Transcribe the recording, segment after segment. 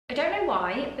I don't know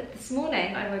why, but this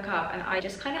morning I woke up and I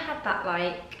just kind of had that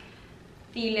like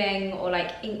feeling or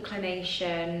like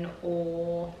inclination,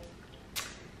 or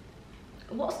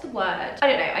what's the word? I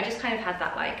don't know, I just kind of had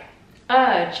that like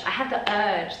urge. I had the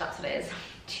urge, that's what it is,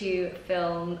 to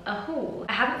film a haul.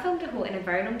 I haven't filmed a haul in a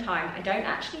very long time. I don't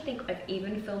actually think I've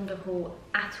even filmed a haul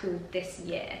at all this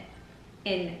year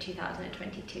in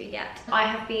 2022 yet. I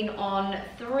have been on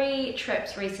 3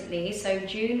 trips recently, so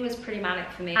June was pretty manic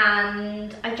for me,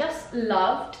 and I just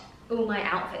loved all my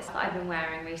outfits that I've been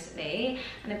wearing recently,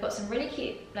 and I've got some really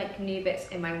cute like new bits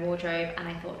in my wardrobe, and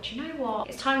I thought, do you know what,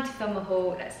 it's time to film a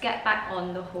haul. Let's get back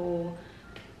on the haul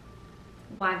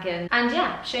wagon and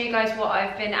yeah, show you guys what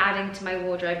I've been adding to my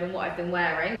wardrobe and what I've been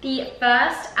wearing. The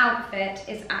first outfit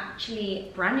is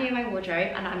actually brand new in my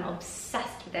wardrobe and I'm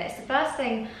obsessed with it. It's the first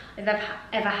thing I've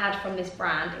ever had from this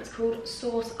brand. It's called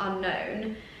Source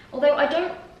Unknown, although I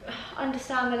don't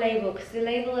understand the label because the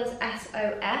label is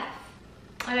SOF.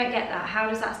 I don't get that. How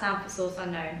does that stand for Source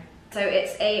Unknown? So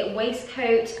it's a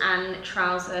waistcoat and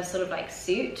trouser sort of like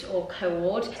suit or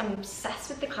cord. I'm obsessed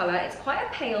with the colour. It's quite a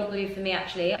pale blue for me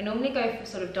actually. I normally go for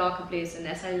sort of darker blues than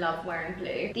this. I love wearing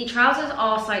blue. The trousers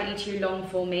are slightly too long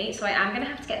for me, so I am going to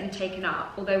have to get them taken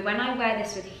up. Although when I wear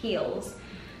this with heels,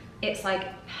 it's like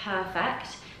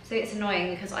perfect. So it's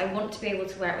annoying because I want to be able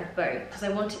to wear it with both, because I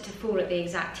want it to fall at the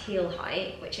exact heel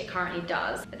height, which it currently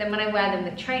does. But then when I wear them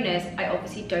with trainers, I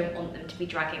obviously don't want them to be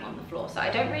dragging on the floor. So I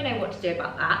don't really know what to do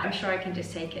about that. I'm sure I can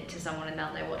just take it to someone and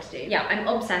they'll know what to do. Yeah, I'm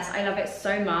obsessed. I love it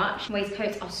so much.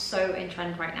 Waistcoats are so in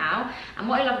trend right now. And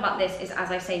what I love about this is, as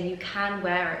I say, you can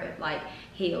wear it with like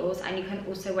heels, and you can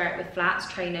also wear it with flats,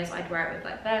 trainers. I'd wear it with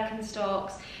like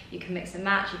Birkenstocks. You can mix and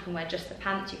match. You can wear just the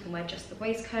pants, you can wear just the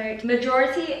waistcoat.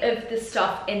 Majority of the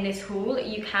stuff in this haul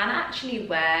you can actually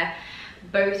wear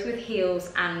both with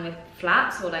heels and with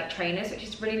flats or like trainers, which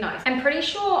is really nice. I'm pretty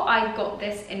sure I got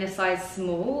this in a size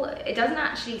small. It doesn't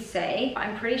actually say, but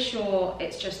I'm pretty sure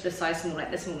it's just the size small,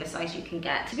 like the smallest size you can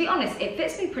get. To be honest, it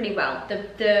fits me pretty well.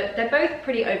 They're both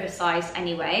pretty oversized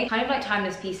anyway, kind of like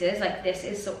timeless pieces. Like this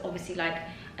is obviously like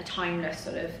a timeless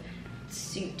sort of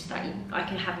suit that I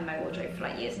can have in my wardrobe for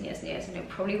like years and years and years, and it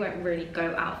probably won't really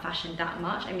go out of fashion that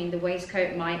much. I mean, the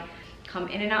waistcoat might come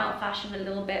in and out of fashion a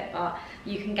little bit, but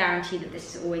you can guarantee that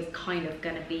this is always kind of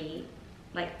gonna be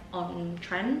like on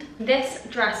trend. This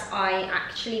dress I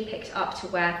actually picked up to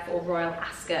wear for Royal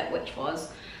Ascot, which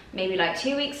was maybe like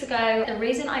 2 weeks ago. The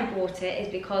reason I bought it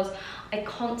is because I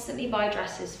constantly buy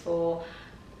dresses for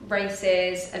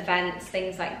races, events,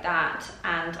 things like that,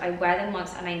 and I wear them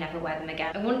once and I never wear them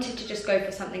again. I wanted to just go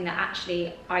for something that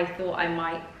actually I thought I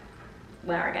might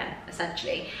wear again,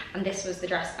 essentially, and this was the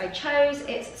dress I chose.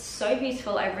 It's so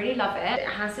beautiful. I really love it. It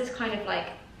has this kind of like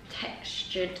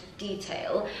textured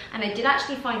detail, and I did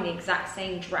actually find the exact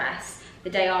same dress the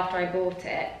day after I bought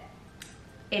it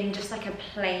in just like a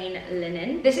plain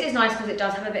linen. This is nice because it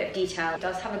does have a bit of detail. It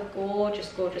does have a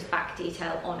gorgeous, gorgeous back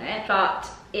detail on it, but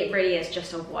it really is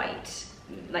just a white,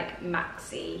 like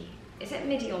maxi. Is it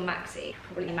midi or maxi?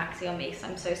 Probably maxi on me because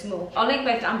I'm so small. I'll link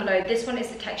both down below. This one is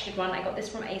the textured one. I got this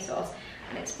from ASOS,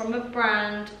 and it's from a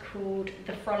brand called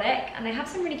The Frolic, and they have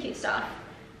some really cute stuff.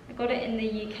 I got it in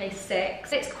the UK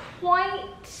 6. It's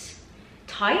quite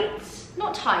tight,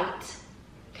 not tight.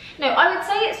 No, I would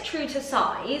say it's true to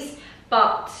size,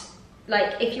 but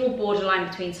like if you're borderline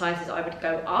between sizes, I would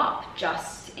go up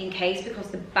just in case,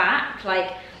 because the back,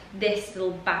 like this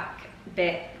little back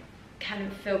bit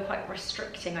can feel quite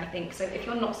restricting, I think. So if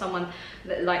you're not someone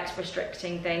that likes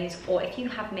restricting things, or if you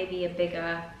have maybe a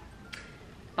bigger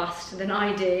bust than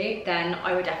I do, then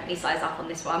I would definitely size up on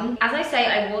this one. As I say,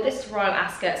 I wore this to Royal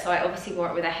Ascot, so I obviously wore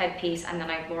it with a headpiece, and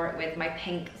then I wore it with my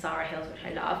pink Zara heels, which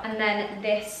I love, and then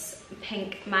this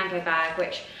pink mango bag,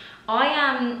 which I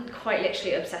am quite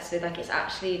literally obsessed with. Like, it's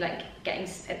actually like getting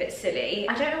a bit silly.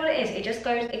 I don't know what it is. It just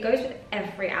goes, it goes with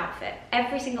every outfit.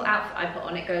 Every single outfit I put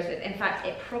on, it goes with. In fact,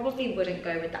 it probably wouldn't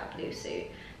go with that blue suit.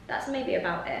 That's maybe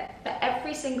about it. But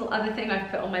every single other thing I've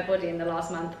put on my body in the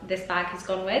last month, this bag has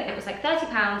gone with. It was like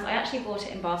 £30. I actually bought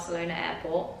it in Barcelona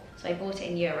airport. So I bought it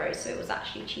in euros, so it was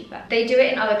actually cheaper. They do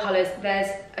it in other colours.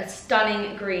 There's a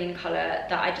stunning green colour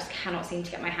that I just cannot seem to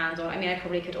get my hands on. I mean, I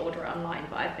probably could order it online,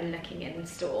 but I've been looking in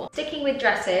store. Sticking with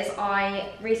dresses,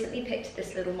 I recently picked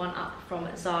this little one up from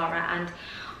Zara, and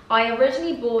I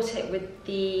originally bought it with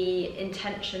the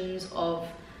intentions of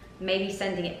maybe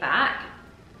sending it back,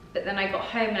 but then I got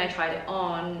home and I tried it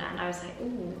on and I was like,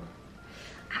 ooh,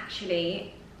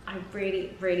 actually, I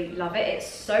really, really love it. It's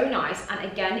so nice,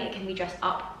 and again, it can be dressed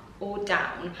up or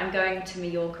down. I'm going to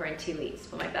Mallorca in 2 weeks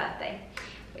for my birthday,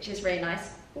 which is really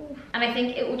nice. Ooh. And I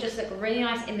think it will just look really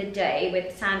nice in the day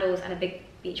with sandals and a big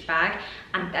beach bag,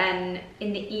 and then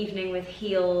in the evening with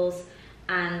heels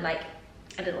and like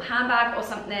a little handbag or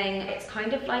something. It's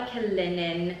kind of like a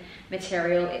linen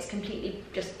material. It's completely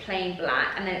just plain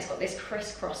black, and then it's got this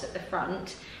crisscross at the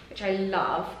front, which I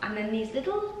love, and then these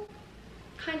little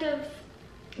kind of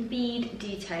bead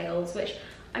details, which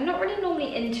I'm not really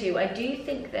normally into. I do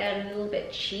think they're a little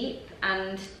bit cheap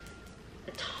and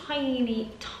a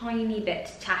tiny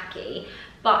bit tacky,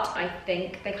 but I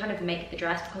think they kind of make the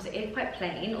dress, because it is quite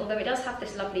plain, although it does have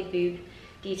this lovely boob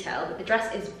detail, but the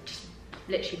dress is just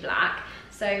literally black.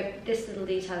 So this little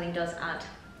detailing does add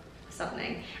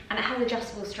something, and it has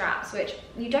adjustable straps, which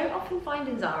you don't often find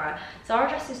in Zara. Zara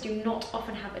dresses do not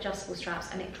often have adjustable straps,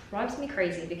 and it drives me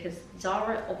crazy because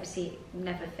Zara obviously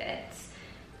never fits,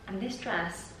 and this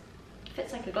dress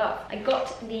fits like a glove. I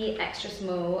got the extra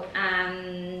small,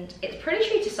 and it's pretty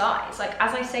true to size. Like,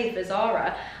 as I say, for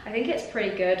Zara, I think it's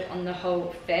pretty good on the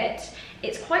whole fit.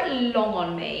 It's quite long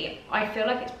on me. I feel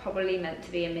like it's probably meant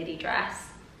to be a midi dress.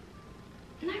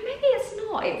 No, maybe it's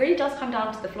not. It really does come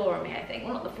down to the floor on me, I think.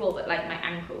 Well, not the floor, but like my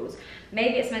ankles.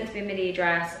 Maybe it's meant to be a midi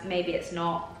dress, maybe it's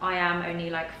not. I am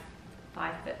only like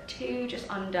 5'2", just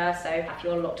under, so if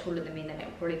you're a lot taller than me, then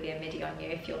it'll probably be a midi on you.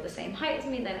 If you're the same height as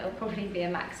me, then it'll probably be a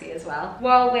maxi as well.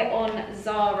 While we're on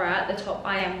Zara, the top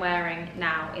I am wearing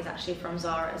now is actually from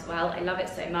Zara as well. I love it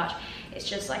so much. It's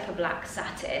just like a black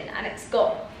satin, and it's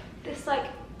got this like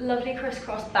lovely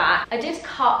crisscross back. I did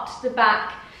cut the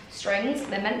back strings.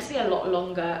 They're meant to be a lot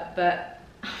longer, but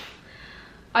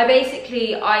I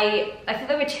thought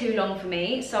they were too long for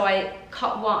me, so I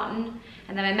cut one,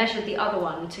 and then I measured the other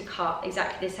one to cut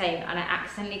exactly the same, and I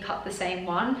accidentally cut the same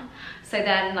one. So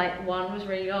then like one was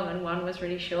really long and one was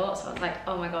really short, so I was like,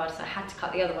 oh my god, so I had to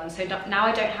cut the other one. So now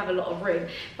I don't have a lot of room,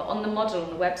 but on the model on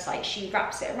the website, she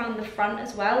wraps it around the front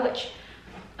as well, which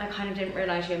I kind of didn't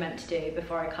realise you were meant to do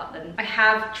before I cut them. I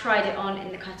have tried it on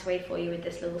in the cutaway for you with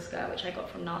this little skirt, which I got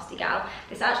from Nasty Gal.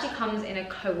 This actually comes in a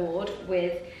cord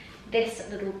with this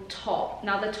little top.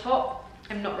 Now the top,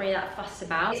 I'm not really that fussed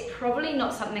about. It's probably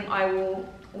not something I will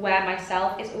wear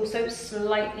myself. It's also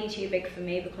slightly too big for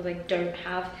me because I don't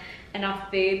have enough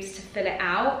boobs to fill it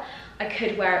out. I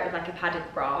could wear it with like a padded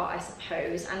bra, I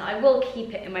suppose, and I will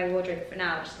keep it in my wardrobe for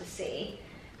now just to see,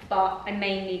 but I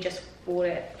mainly just bought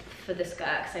it for the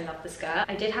skirt because I love the skirt.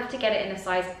 I did have to get it in a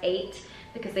size 8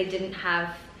 because they didn't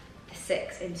have the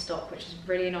 6 in stock, which is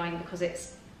really annoying because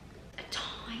it's a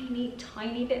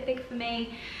tiny bit big for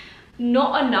me.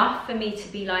 Not enough for me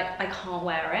to be like, I can't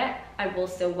wear it. I will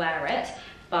still wear it,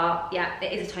 but yeah,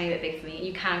 it is a tiny bit big for me.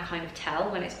 You can kind of tell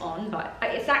when it's on, but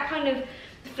it's that kind of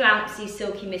flouncy,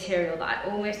 silky material that I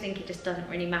almost think it just doesn't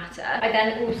really matter. I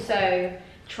then also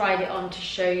tried it on to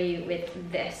show you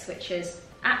with this, which is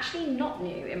actually not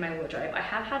new in my wardrobe. I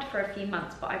have had for a few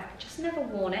months, but I've just never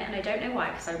worn it, and I don't know why,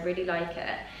 because I really like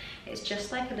it. It's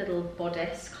just like a little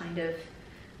bodice, kind of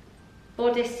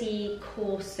bodicey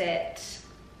corset,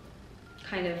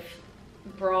 kind of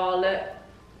bralette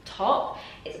top.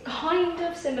 It's kind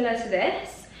of similar to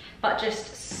this, but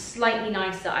just slightly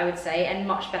nicer, I would say, and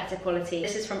much better quality.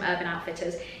 This is from Urban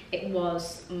Outfitters. It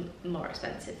was more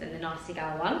expensive than the Nasty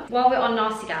Gal one. While we're on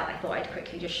Nasty Gal, I thought I'd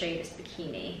quickly just show you this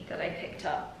bikini that I picked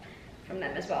up from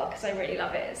them as well, because I really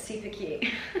love it. It's super cute.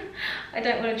 I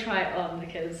don't want to try it on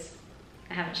because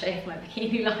I haven't shaved my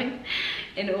bikini line,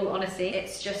 in all honesty.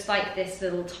 It's just like this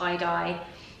little tie-dye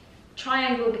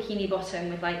triangle bikini bottom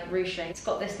with like ruching. It's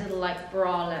got this little like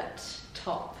bralette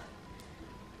top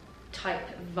type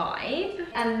vibe,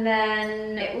 and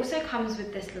then it also comes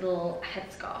with this little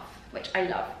headscarf, which I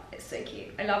love. It's so cute.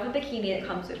 I love a bikini that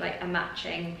comes with like a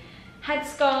matching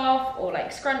headscarf or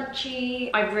like scrunchie.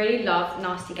 I really love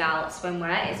Nasty Gal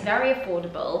swimwear. It's very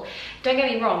affordable. Don't get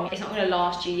me wrong, it's not going to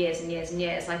last you years and years and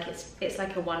years. Like it's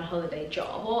like a one holiday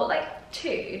job, or like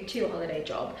two holiday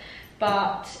job,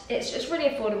 but it's just really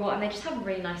affordable, and they just have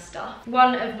really nice stuff.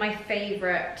 One of my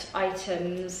favorite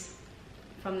items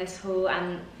from this haul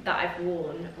and that I've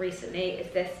worn recently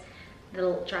is this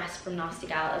little dress from Nasty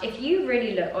Gal. If you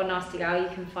really look on Nasty Gal, you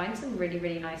can find some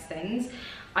really nice things.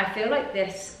 I feel like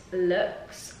this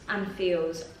looks and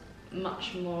feels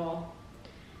much more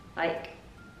like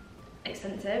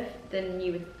expensive than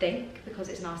you would think because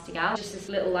it's Nasty Gal. Just this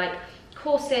little like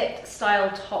corset style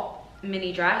top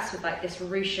mini dress with like this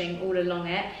ruching all along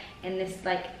it in this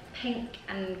like pink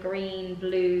and green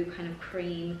blue kind of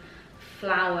cream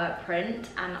flower print,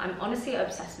 and I'm honestly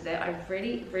obsessed with it. I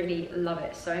really love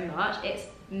it so much. It's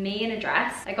me in a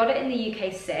dress. I got it in the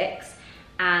UK 6,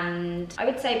 and I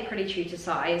would say pretty true to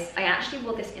size. I actually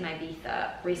wore this in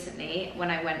Ibiza recently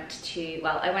when I went to,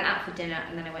 well, I went out for dinner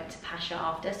and then I went to Pasha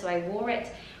after, so I wore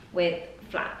it with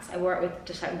flats. I wore it with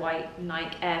just like white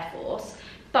Nike Air Force,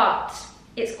 but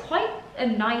it's quite a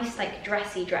nice like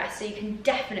dressy dress, so you can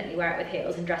definitely wear it with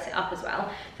heels and dress it up as well.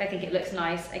 So I think it looks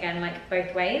nice, again, like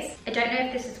both ways. I don't know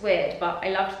if this is weird, but I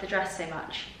loved the dress so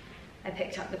much I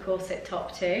picked up the corset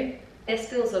top too. This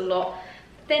feels a lot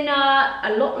thinner,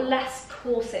 a lot less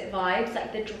corset vibes.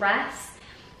 Like the dress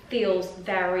feels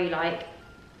very like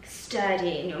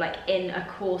sturdy and you're like in a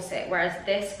corset, whereas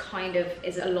this kind of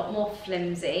is a lot more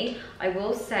flimsy. I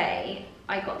will say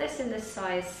I got this in the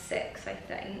size 6, I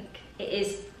think. It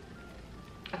is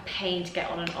a pain to get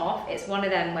on and off. It's one of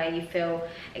them where you feel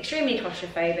extremely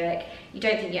claustrophobic, you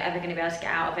don't think you're ever going to be able to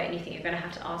get out of it, and you think you're going to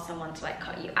have to ask someone to like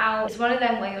cut you out. It's one of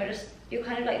them where you're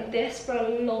kind of like this for a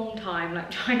long time, like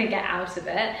trying to get out of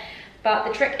it. But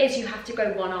the trick is you have to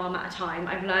go one arm at a time.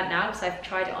 I've learned now, because I've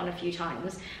tried it on a few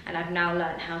times, and I've now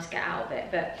learned how to get out of it.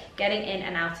 But getting in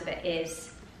and out of it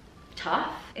is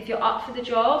tough. If you're up for the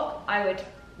job, I would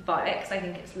buy it, because I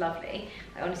think it's lovely.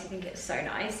 I honestly think it's so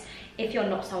nice. If you're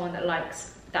not someone that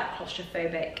likes that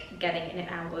claustrophobic getting in and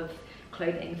out of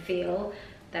clothing feel,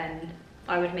 then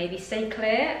I would maybe stay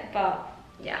clear. But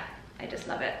yeah, I just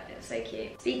love it. It's so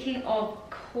cute. Speaking of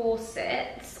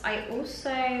corsets, I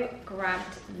also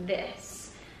grabbed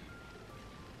this,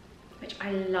 which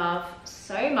I love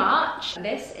so much.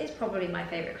 This is probably my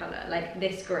favorite color, like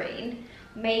this green,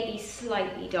 maybe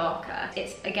slightly darker.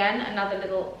 It's again another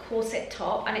little corset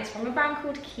top, and it's from a brand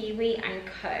called Kiwi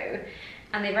 & Co.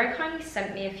 And they very kindly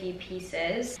sent me a few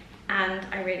pieces, and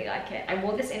I really like it. I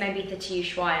wore this in Ibiza to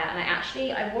Ushuaia, and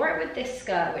I wore it with this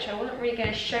skirt, which I wasn't really going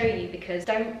to show you because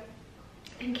I don't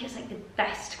think it's like the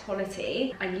best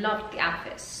quality. I loved the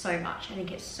outfit so much. I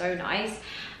think it's so nice,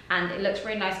 and it looks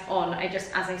really nice on.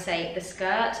 As I say, the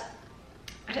skirt,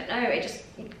 I don't know, it just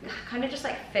kind of just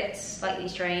like fits slightly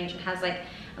strange and has like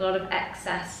a lot of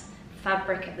excess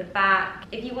fabric at the back.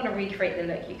 If you want to recreate the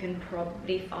look, you can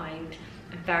probably find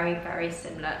a very, very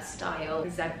similar style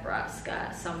zebra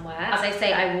skirt somewhere. As I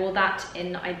say, I wore that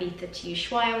in Ibiza to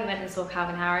Ushuaia. We went and saw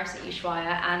Calvin Harris at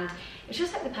Ushuaia, and it was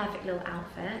just like the perfect little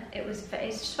outfit.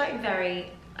 It's just like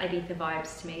very Ibiza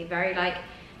vibes to me. Very like,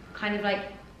 kind of like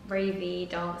ravey,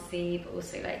 dancey, but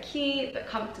also like cute, but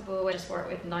comfortable. I just wore it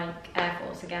with Nike Air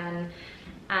Force again,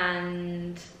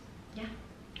 and yeah,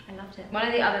 I loved it. One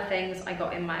of the other things I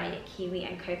got in my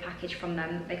Kiwi & Co package from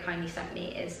them, they kindly sent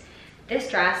me, is this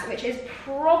dress, which is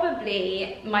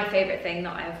probably my favorite thing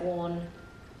that I've worn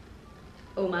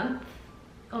all month,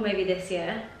 or maybe this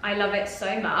year. I love it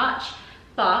so much,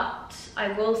 but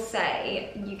I will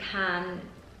say you can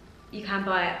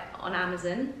buy it on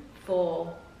Amazon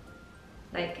for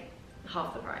like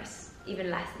half the price, even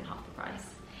less than half the price.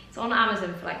 It's on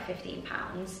Amazon for like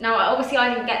 £15. Now, obviously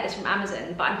I didn't get this from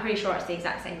Amazon, but I'm pretty sure it's the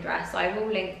exact same dress, so I'll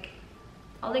link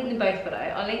them both below.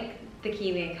 I'll link the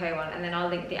Kiwi & Co one, and then I'll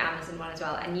link the Amazon one as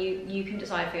well, and you can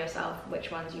decide for yourself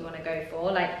which ones you want to go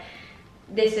for. Like,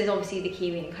 this is obviously the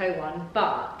Kiwi & Co one,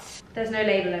 but there's no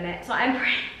label in it, so I'm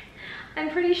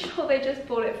pretty sure they just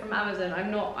bought it from Amazon.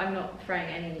 I'm not throwing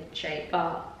any shade,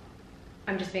 but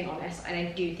I'm just being honest, and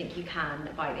I do think you can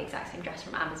buy the exact same dress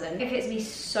from Amazon. It fits me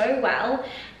so well.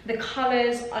 The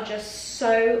colours are just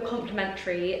so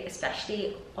complimentary,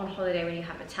 especially on holiday when you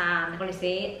have a tan.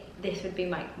 Honestly, this would be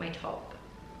my top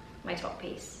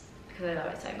piece, because I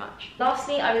love it so much.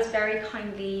 Lastly, I was very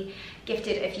kindly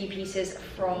gifted a few pieces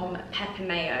from Pepper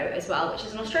Mayo as well, which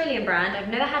is an Australian brand. I've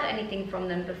never had anything from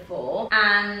them before,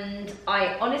 and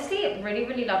I honestly really,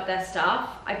 really love their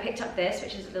stuff. I picked up this,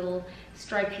 which is a little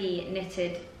stripy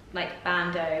knitted like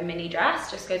bandeau mini dress,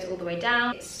 just goes all the way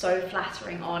down. It's so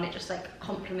flattering on, it just like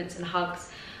complements and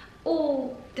hugs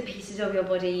all the pieces of your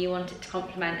body you want it to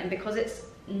complement, and because it's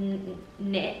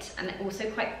knit and also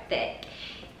quite thick,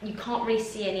 you can't really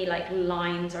see any like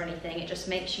lines or anything. It just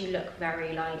makes you look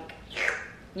very like,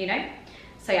 you know?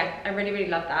 So yeah, I really, really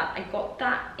love that. I got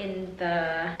that in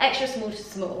the extra small to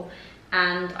small,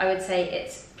 and I would say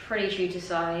it's pretty true to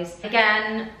size.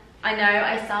 Again, I know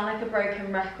I sound like a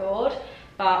broken record,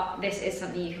 but this is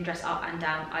something you can dress up and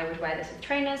down. I would wear this with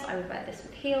trainers, I would wear this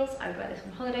with heels, I would wear this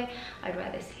on holiday, I would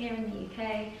wear this here in the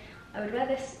UK, I would wear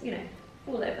this, you know,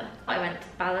 all over. I went to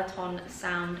Balaton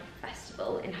Sound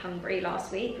Festival in Hungary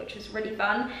last week, which was really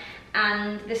fun,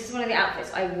 and this is one of the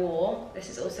outfits I wore. This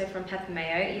is also from Pepper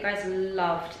Mayo. You guys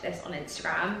loved this on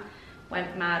Instagram,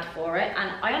 went mad for it,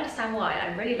 and I understand why.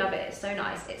 I really love it. It's so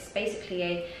nice. It's basically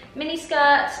a mini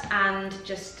skirt and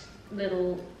just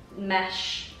little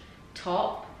mesh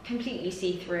top, completely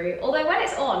see-through, although when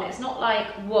it's on it's not like,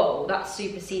 whoa, that's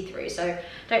super see-through, so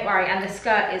don't worry. And the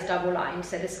skirt is double lined,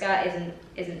 so the skirt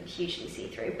isn't hugely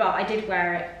see-through, but I did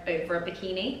wear it over a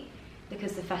bikini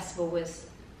because the festival was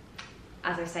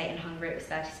as I say, in Hungary it was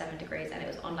 37 degrees and it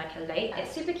was on like a lake.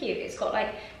 It's super cute. It's got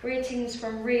like greetings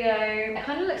from Rio. It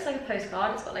kind of looks like a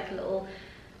postcard. It's got like a little,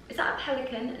 is that a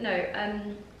pelican?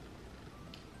 No,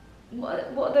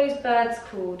 what are those birds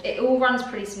called? It all runs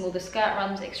pretty small. The skirt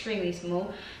runs extremely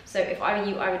small. So if I were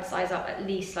you, I would size up at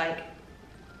least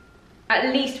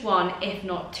one, if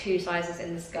not 2 sizes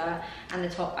in the skirt, and the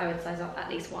top I would size up at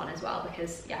least 1 as well,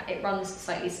 because yeah, it runs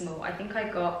slightly small. I think I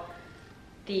got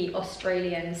the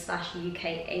Australian/UK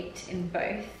 8 in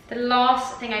both. The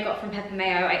last thing I got from Pepe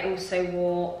Mayo, I also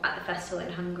wore at the festival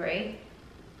in Hungary.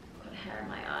 I've got hair in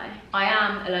my eye. I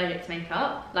am allergic to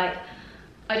makeup. Like,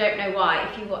 I don't know why.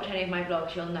 If you watch any of my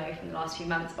vlogs, you'll know from the last few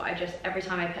months, but every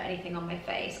time I put anything on my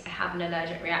face, I have an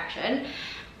allergic reaction.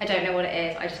 I don't know what it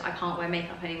is. I can't wear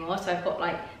makeup anymore. So I've got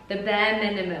like the bare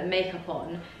minimum makeup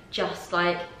on, just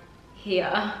like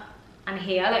here and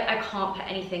here. Like, I can't put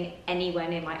anything anywhere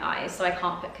near my eyes. So I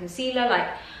can't put concealer like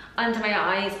under my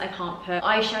eyes. I can't put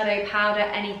eyeshadow, powder,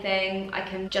 anything. I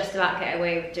can just about get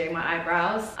away with doing my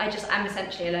eyebrows. I just am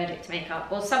essentially allergic to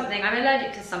makeup or something. I'm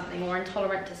allergic to something or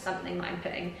intolerant to something that I'm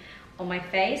putting on my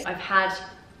face. I've had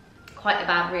quite a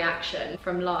bad reaction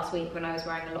from last week when I was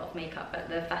wearing a lot of makeup at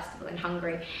the festival in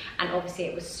Hungary, and obviously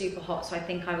it was super hot, so I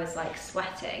think I was like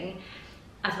sweating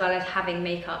as well as having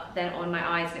makeup then on my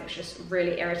eyes, and it was just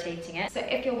really irritating it. So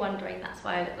if you're wondering, that's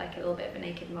why I look like a little bit of a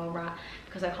naked mole rat,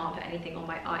 because I can't put anything on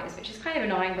my eyes, which is kind of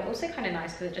annoying but also kind of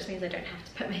nice because it just means I don't have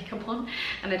to put makeup on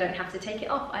and I don't have to take it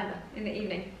off either in the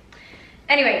evening.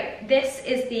 Anyway, this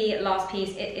is the last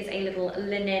piece. It is a little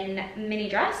linen mini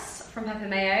dress from Pepe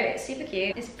Mayo. It's super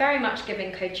cute. It's very much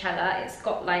giving Coachella. It's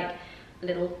got like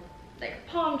little like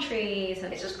palm trees,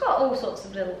 and it's just got all sorts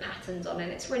of little patterns on it.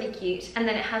 It's really cute. And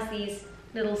then it has these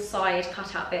little side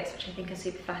cutout bits, which I think are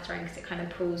super flattering because it kind of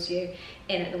pulls you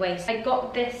in at the waist. I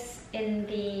got this in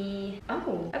the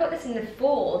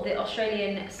 4, the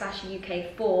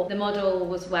Australian/UK 4. The model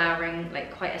was wearing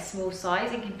like quite a small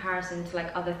size in comparison to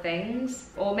like other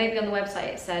things, or maybe on the website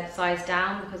it said size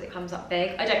down because it comes up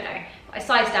big. I don't know. I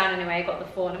sized down anyway. I got the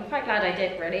 4 and I'm quite glad I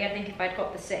did, really. I think if I'd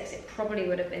got the 6, it probably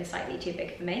would have been slightly too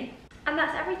big for me. And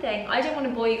that's everything. I don't want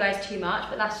to bore you guys too much,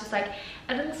 but that's just like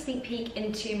a little sneak peek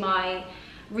into my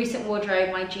recent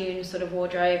wardrobe, my June sort of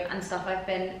wardrobe and stuff I've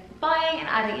been buying and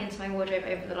adding into my wardrobe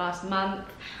over the last month.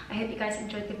 I hope you guys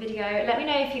enjoyed the video. Let me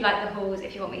know if you like the hauls,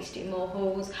 if you want me to do more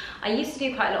hauls. I used to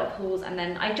do quite a lot of hauls, and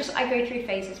then I go through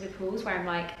phases with hauls where I'm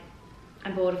like,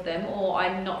 I'm bored of them, or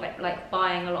I'm not like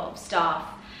buying a lot of stuff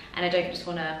and I don't just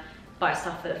want to buy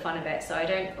stuff for the fun of it. So I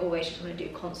don't always just want to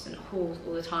do constant hauls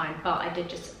all the time, but I did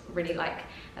just really like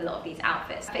a lot of these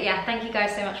outfits. But yeah, thank you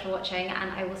guys so much for watching,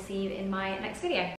 and I will see you in my next video.